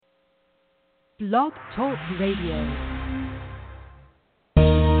Blog Talk Radio.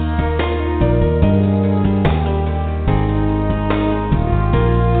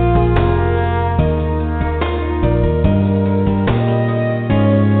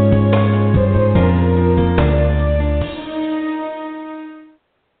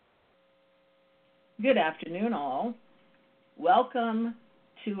 Good afternoon, all. Welcome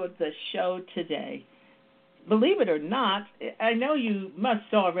to the show today. Believe it or not, I know you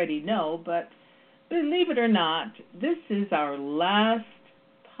must already know, but believe it or not, this is our last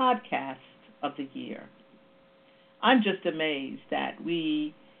podcast of the year. I'm just amazed that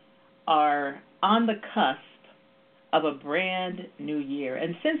we are on the cusp of a brand new year.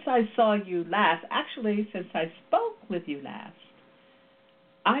 And since I saw you last, actually since I spoke with you last,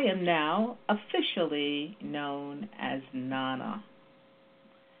 I am now officially known as Nana,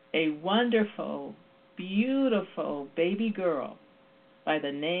 a wonderful, beautiful baby girl by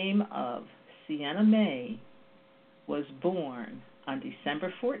the name of Sienna Mae was born on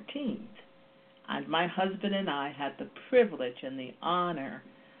December 14th, and my husband and I had the privilege and the honor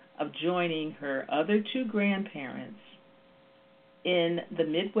of joining her other two grandparents in the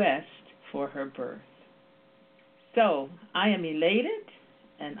Midwest for her birth. So I am elated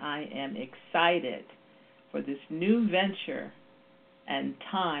and I am excited for this new venture and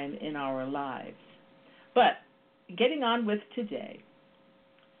time in our lives. But getting on with today,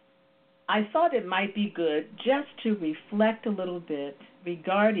 I thought it might be good just to reflect a little bit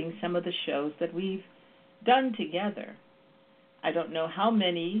regarding some of the shows that we've done together. I don't know how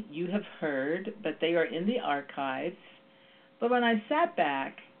many you have heard, but they are in the archives. But when I sat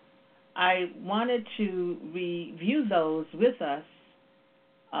back, I wanted to review those with us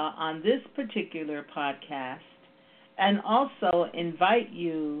on this particular podcast, and also invite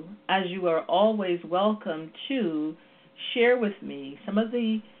you, as you are always welcome, to share with me some of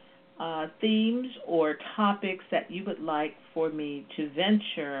the themes or topics that you would like for me to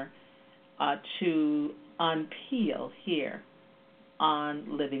venture to unpeel here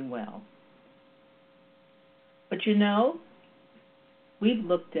on Living Well. But you know, we've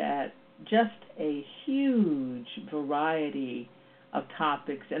looked at just a huge variety of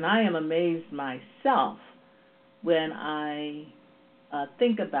topics, and I am amazed myself when I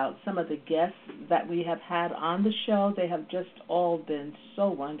think about some of the guests that we have had on the show. They have just all been so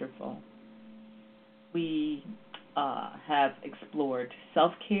wonderful. We have explored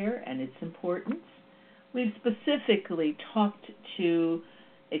self-care and its importance. We've specifically talked to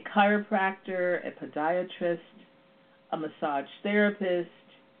a chiropractor, a podiatrist, a massage therapist,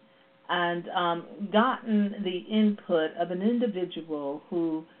 and gotten the input of an individual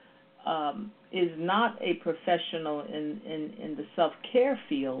who is not a professional in the self-care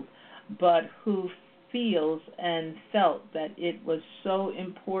field, but who feels and felt that it was so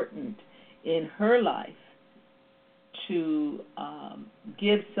important in her life to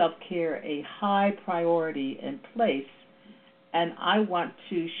give self-care a high priority and place. And I want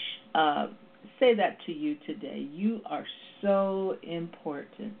to say that to you today. You are so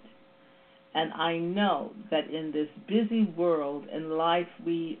important. And I know that in this busy world and life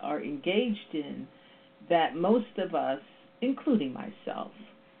we are engaged in, that most of us, including myself,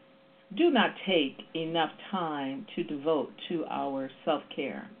 do not take enough time to devote to our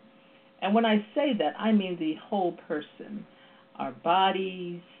self-care. And when I say that, I mean the whole person, our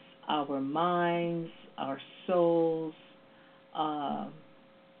bodies, our minds, our souls.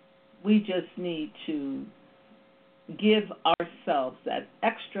 We just need to give ourselves that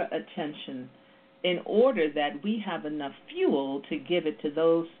extra attention in order that we have enough fuel to give it to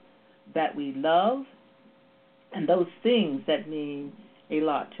those that we love and those things that mean a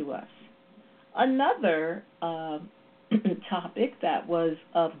lot to us. Another topic that was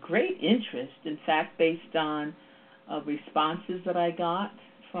of great interest, in fact, based on responses that I got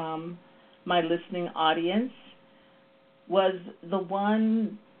from my listening audience, was the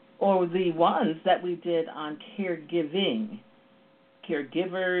one or the ones that we did on caregiving,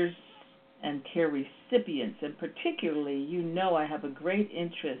 caregivers and care recipients. And particularly, you know, I have a great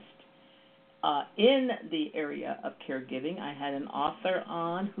interest in the area of caregiving. I had an author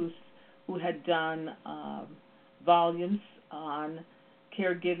on who had done volumes on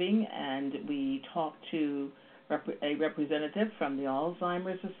caregiving, and we talked to a representative from the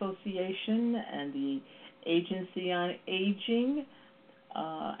Alzheimer's Association and the Agency on Aging.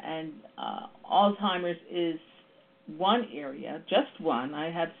 And Alzheimer's is one area, just one.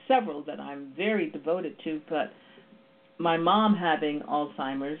 I have several that I'm very devoted to, but my mom having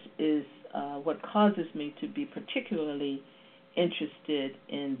Alzheimer's is what causes me to be particularly interested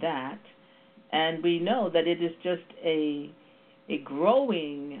in that. And we know that it is just a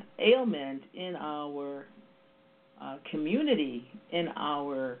growing ailment in our community, in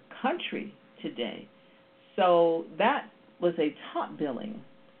our country today. So that was a top billing.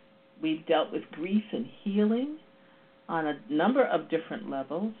 We've dealt with grief and healing on a number of different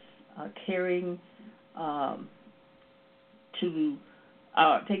levels, caring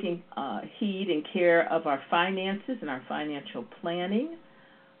taking heed and care of our finances and our financial planning.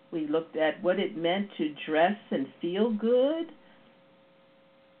 We looked at what it meant to dress and feel good.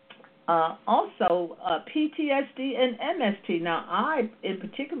 Also, PTSD and MST. Now, I, in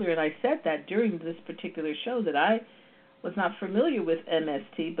particular, and I said that during this particular show, that I was not familiar with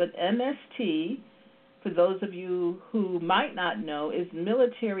MST, but MST, for those of you who might not know, is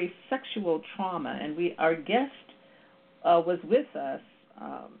military sexual trauma, and our guest was with us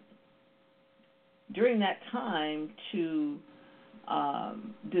during that time to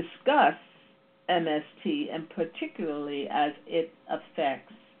discuss MST, and particularly as it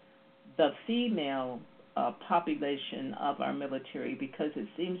affects the female population of our military, because it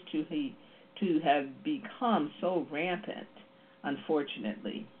seems to have become so rampant,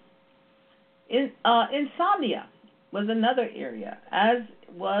 unfortunately. Insomnia was another area, as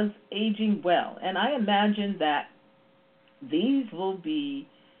was aging well. And I imagine that these will be,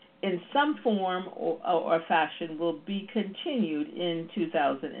 in some form or fashion, will be continued in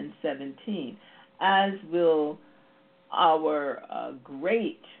 2017, as will our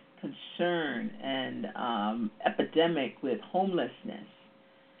great concern and epidemic with homelessness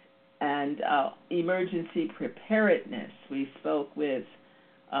and emergency preparedness. We spoke with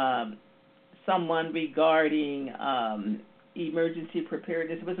someone regarding emergency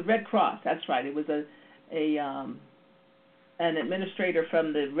preparedness. It was the Red Cross. That's right. It was an administrator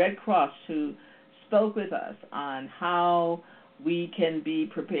from the Red Cross who spoke with us on how we can be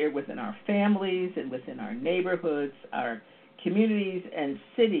prepared within our families and within our neighborhoods, our communities and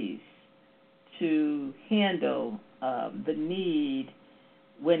cities to handle the need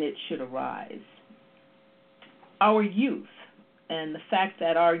when it should arise. Our youth, and the fact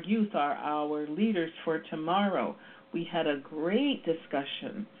that our youth are our leaders for tomorrow. We had a great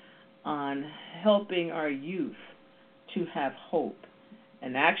discussion on helping our youth to have hope.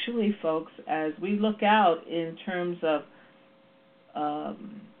 And actually, folks, as we look out in terms of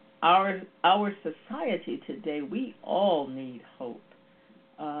our society today, we all need hope.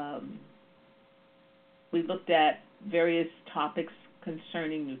 We looked at various topics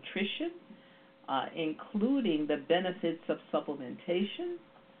concerning nutrition, including the benefits of supplementation.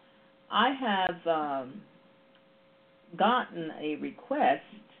 I have gotten a request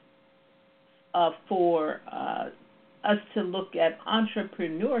for us to look at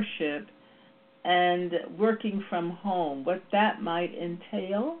entrepreneurship and working from home, what that might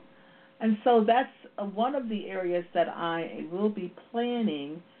entail. And so that's one of the areas that I will be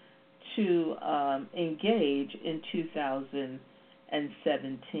planning to engage in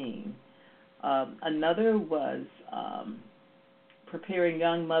 2017. Another was preparing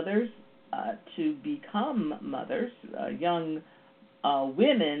young mothers to become mothers, young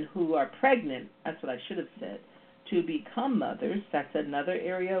women who are pregnant, that's what I should have said, to become mothers. That's another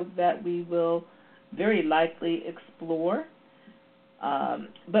area that we will very likely explore.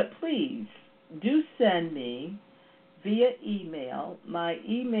 But please do send me via email. My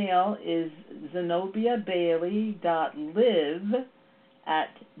email is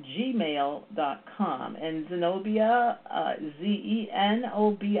zenobialive@gmail.com. And Zenobia,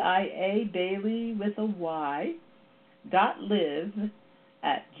 Zenobia, Bailey with a Y,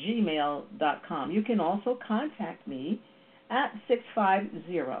 .live@gmail.com. You can also contact me at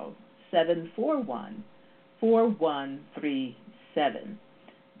 650-741-4137.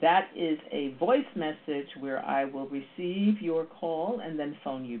 That is a voice message where I will receive your call and then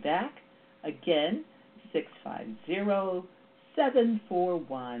phone you back. Again,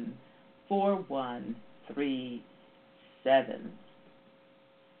 650-741-4137.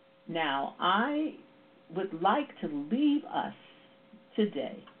 Now, I would like to leave us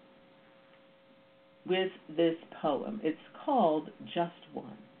today with this poem. It's called Just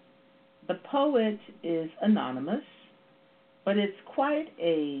One. The poet is anonymous, but it's quite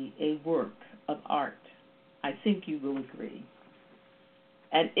a work of art. I think you will agree.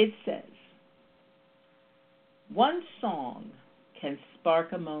 And it says, one song can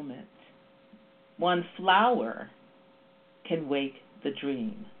spark a moment. One flower can wake the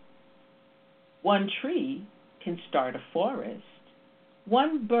dream. One tree can start a forest.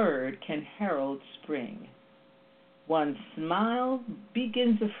 One bird can herald spring. One smile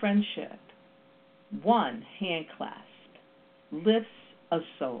begins a friendship. One hand clasp lifts a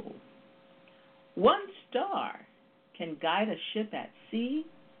soul. One star can guide a ship at sea.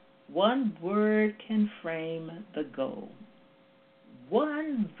 One word can frame the goal.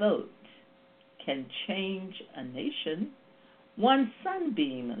 One vote can change a nation. One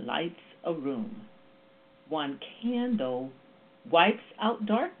sunbeam lights a room. One candle wipes out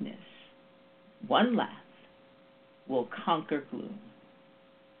darkness. One laugh will conquer gloom.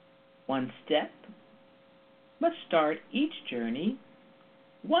 One step must start each journey.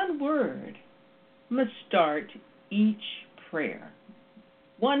 One word must start each prayer.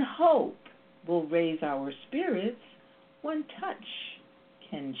 One hope will raise our spirits. One touch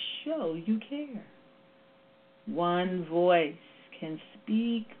can show you care. One voice can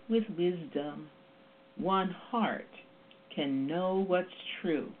speak with wisdom. One heart can know what's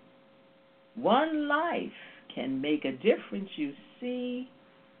true. One life can make a difference. You see,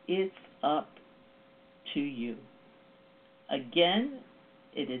 it's up to you. Again,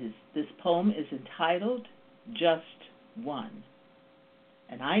 this poem is entitled Just One.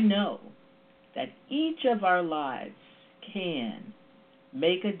 And I know that each of our lives can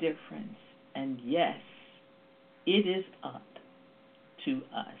make a difference. And yes, it is up to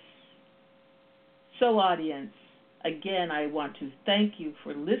us. So, audience, again, I want to thank you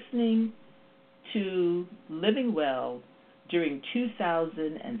for listening to Living Well during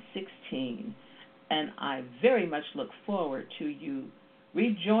 2016. And I very much look forward to you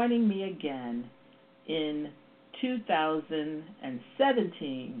rejoining me again in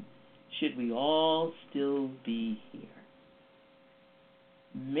 2017, should we all still be here.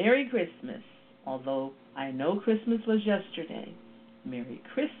 Merry Christmas, although I know Christmas was yesterday. Merry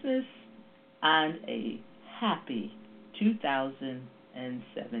Christmas and a happy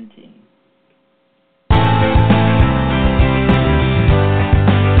 2017.